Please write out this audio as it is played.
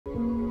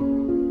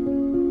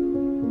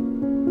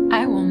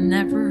will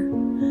never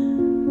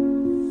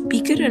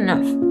be good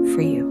enough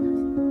for you.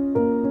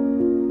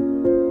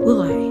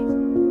 Will I?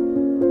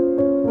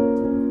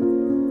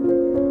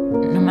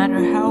 No matter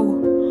how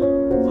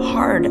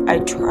hard I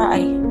try.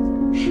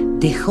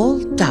 The whole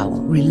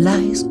town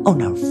relies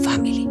on our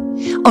family,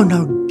 on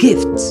our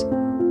gifts.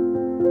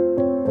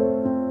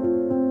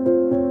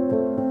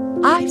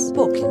 I've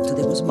spoken to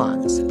the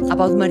Guzmans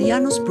about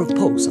Mariano's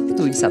proposal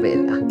to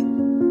Isabela.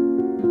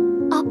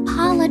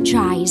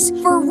 Apologize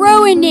for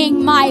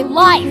ruining my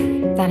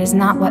life. That is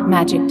not what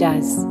magic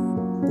does.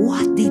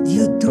 What did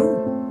you do?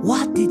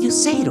 What did you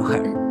say to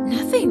her?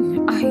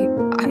 Nothing.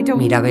 I don't...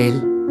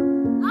 Mirabel.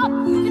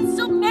 You can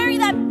still marry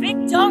that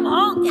big dumb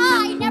hunk.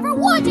 I never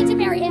wanted to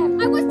marry him.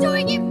 I was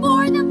doing it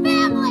for the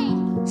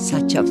family.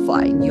 Such a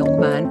fine young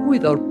man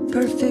with our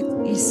perfect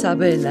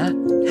Isabela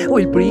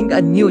will bring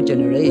a new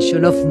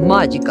generation of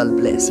magical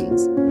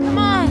blessings. Come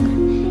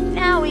on.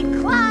 Now we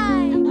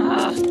climb.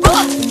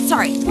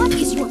 Sorry. What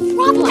is your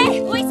problem?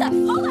 Hey, Lisa,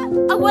 hold up.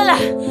 Abuela,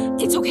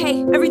 it's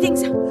okay.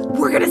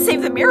 We're gonna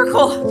save the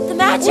miracle. The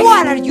magic.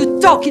 What are you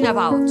talking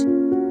about?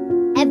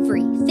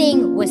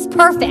 Everything was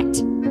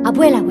perfect.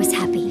 Abuela was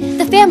happy.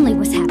 The family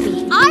was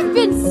happy. I've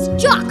been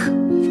stuck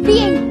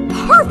being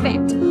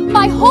perfect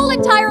my whole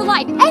entire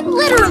life. And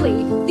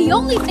literally, the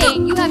only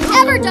thing you have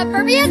ever done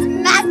for me is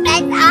mess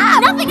things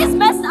up. Nothing is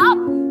messed up.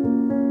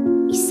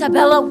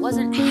 Isabela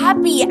wasn't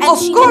happy, and Of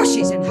course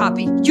she isn't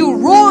happy. You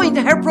ruined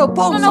her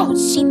proposal. No,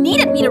 she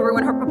needed me to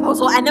ruin her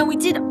proposal, and then we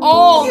did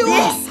all You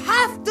this.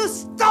 have to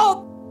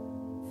stop.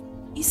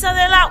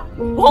 Isabela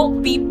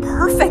won't be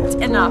perfect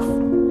enough.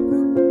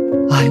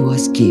 I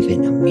was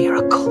given a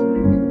miracle.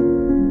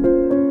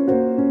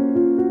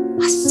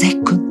 A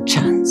second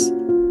chance.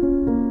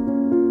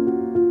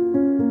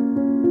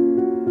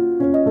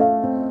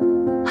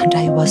 And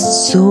I was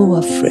so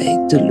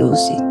afraid to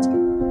lose it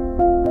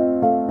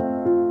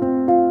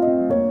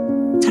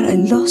that I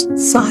lost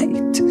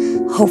sight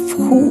of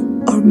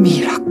who our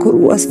miracle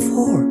was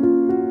for.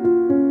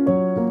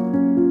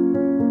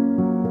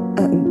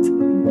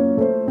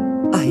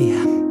 And I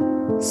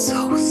am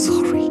so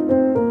sorry.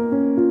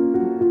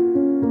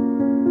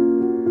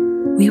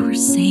 We were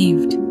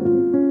saved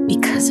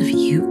because of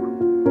you.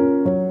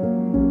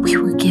 We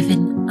were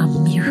given a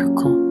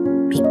miracle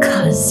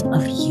because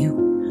of you.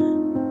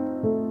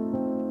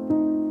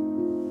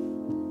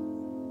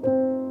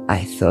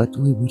 I thought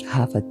we would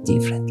have a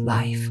different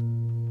life.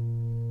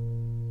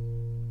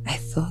 I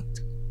thought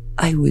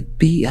I would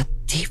be a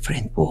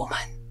different woman.